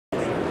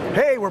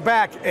Hey, we're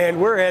back,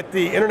 and we're at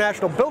the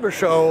International Builder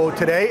Show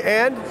today,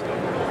 and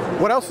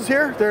what else is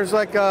here? There's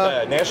like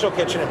a National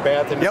Kitchen and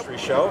Bath Industry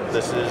Show.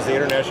 This is the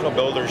International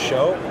Builder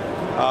Show.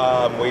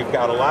 We've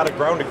got a lot of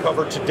ground to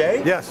cover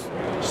today. Yes.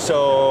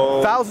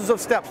 So thousands of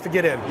steps to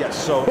get in. Yes,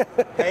 so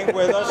hang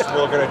with us.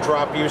 We're going to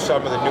drop you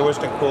some of the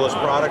newest and coolest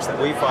products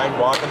that we find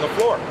walking the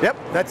floor. Yep,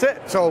 that's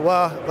it. So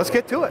let's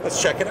get to it.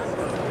 Let's check it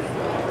out.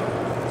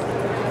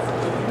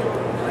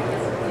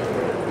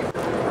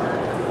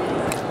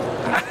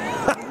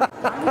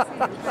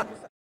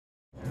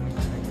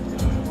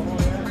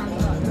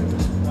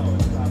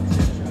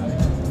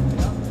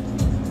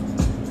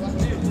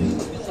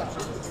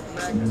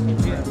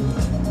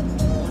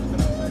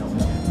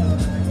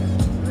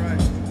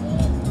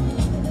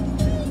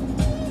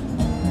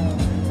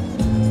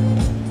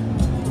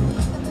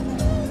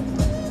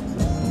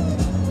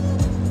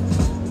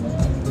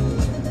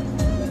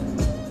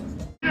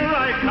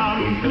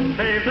 To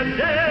save the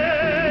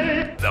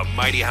day. The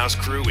Mighty House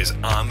crew is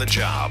on the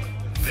job.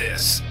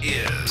 This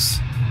is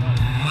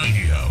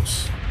Mighty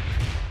House.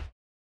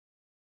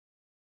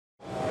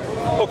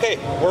 Okay,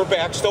 we're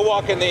back, still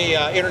walking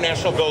the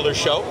International Builder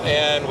Show,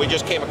 and we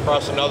just came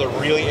across another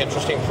really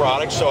interesting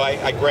product, so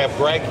I grabbed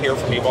Greg here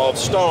from Evolved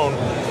Stone,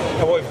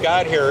 and what we've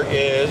got here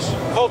is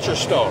culture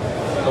stone.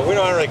 But we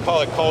don't really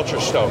call it culture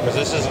stone because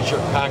this isn't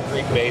your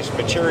concrete-based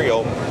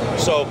material.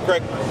 So,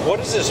 Greg, what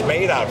is this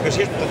made out of? Because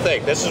here's the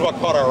thing, this is what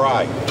caught our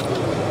eye.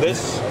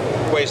 This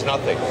weighs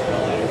nothing.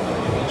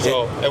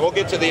 So, and we'll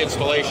get to the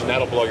installation,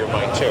 that'll blow your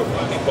mind too.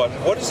 But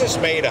what is this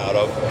made out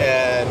of,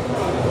 and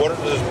what are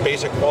the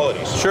basic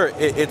qualities? Sure,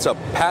 it's a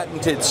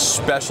patented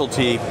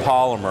specialty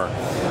polymer.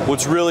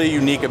 What's really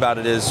unique about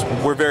it is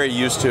we're very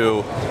used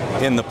to,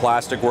 in the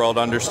plastic world,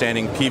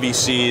 understanding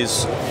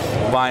PVCs,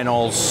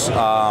 vinyls,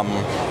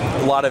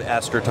 a lot of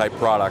ester type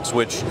products,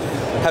 which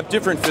have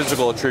different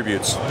physical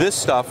attributes. This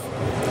stuff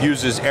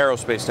uses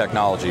aerospace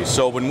technology.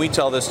 So when we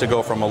tell this to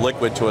go from a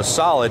liquid to a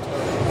solid,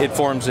 it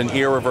forms an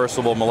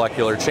irreversible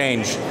molecular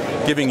change,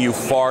 giving you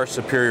far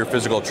superior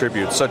physical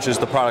attributes, such as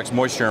the product's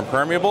moisture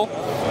impermeable.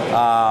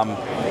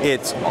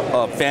 It's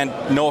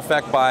no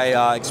effect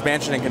by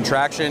expansion and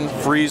contraction,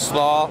 freeze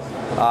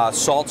thaw,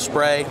 salt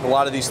spray, a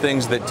lot of these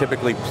things that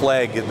typically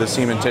plague the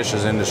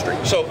cementitious industry.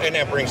 So, and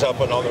that brings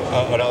up another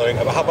thing.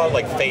 How about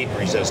like fade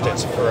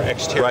resistance for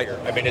exterior? Right.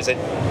 I mean, is it,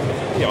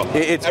 you know,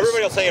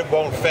 everybody will say it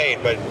won't fade,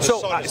 but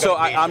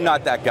I'm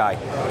not that guy.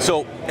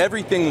 So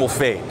everything will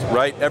fade,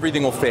 right?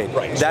 Everything will fade.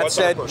 Right. That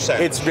said,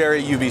 it's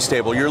very UV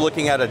stable. You're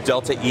looking at a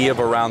delta E of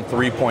around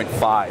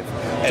 3.5.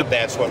 And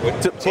that's what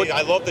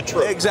I love the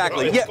truth.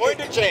 Exactly. You know, it's going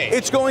to change.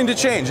 It's going to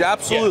change.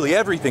 Absolutely. Yes.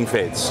 Everything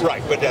fades.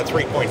 Right, but that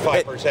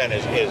 3.5%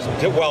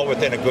 is well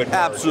within a good margin.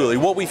 Absolutely.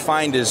 What we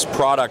find is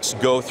products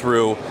go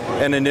through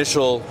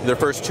their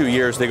first 2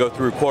 years, they go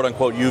through quote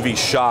unquote UV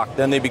shock,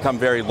 then they become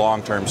very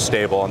long-term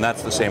stable, and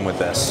that's the same with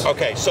this.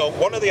 Okay, so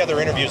one of the other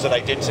interviews that I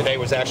did today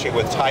was actually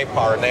with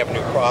Typar, and they have a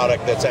new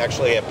product that's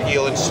actually a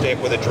peel and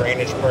stick with a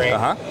drainage plane.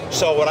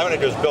 So what I'm going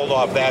to do is build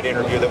off that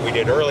interview that we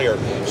did earlier.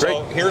 Great.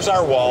 So here's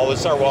our wall,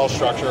 this is our wall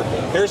structure.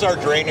 Here's our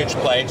drainage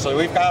plane. So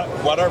we've got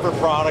whatever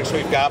products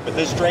we've got, but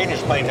this drainage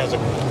plane has a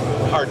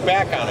hard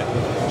back on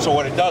it. So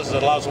what it does is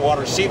it allows the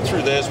water to seep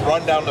through this,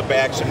 run down the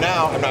back. So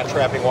now I'm not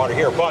trapping water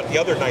here. But the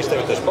other nice thing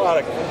with this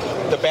product,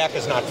 the back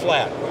is not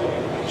flat.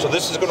 So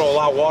this is going to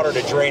allow water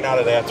to drain out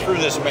of that through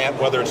this mat,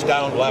 whether it's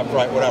down, left,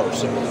 right, whatever.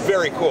 So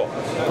very cool.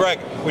 Greg,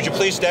 would you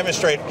please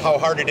demonstrate how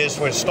hard it is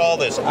to install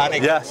this on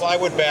a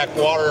plywood back,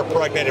 water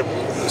impregnated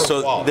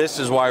wall? This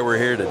is why we're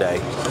here today.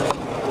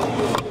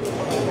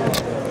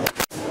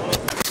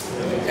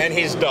 And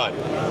he's done.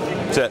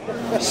 That's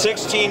it.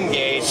 16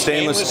 gauge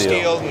stainless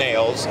steel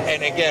nails,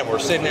 and again, we're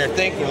sitting there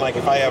thinking, like,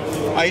 if I have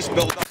ice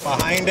built up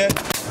behind it,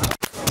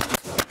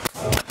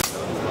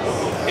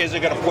 is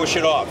it going to push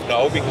it off?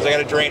 No, because I got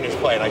a drainage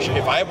plate.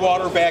 If I have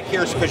water back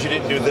here, it's because you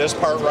didn't do this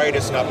part right.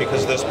 It's not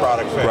because this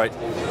product failed. Right.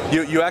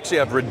 You actually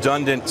have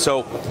redundant.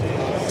 So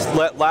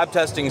lab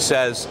testing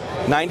says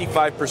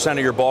 95% of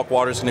your bulk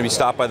water is going to be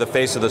stopped by the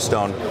face of the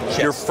stone. Yes.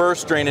 Your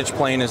first drainage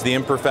plane is the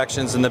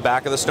imperfections in the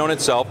back of the stone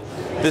itself.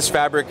 This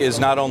fabric is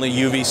not only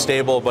UV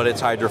stable, but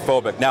it's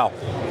hydrophobic. Now,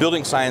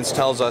 building science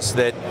tells us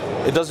that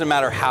it doesn't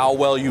matter how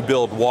well you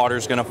build,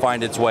 water's going to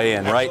find its way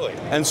in, right?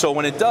 And so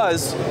when it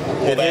does,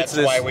 it hits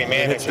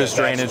this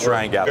drainage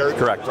drying gap.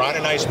 Correct. Ron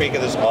and I speak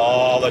of this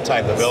all the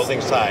time, the building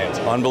science.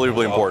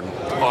 Unbelievably important.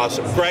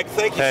 Awesome. Greg,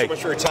 thank you so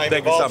much for your time.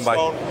 Thank you so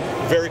much.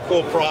 Very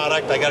cool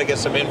product. I got to get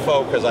some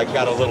info because I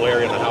got a little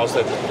area in the house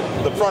that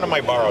the front of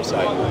my borrow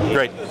side.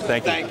 Great.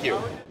 Thank you. Thank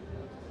you.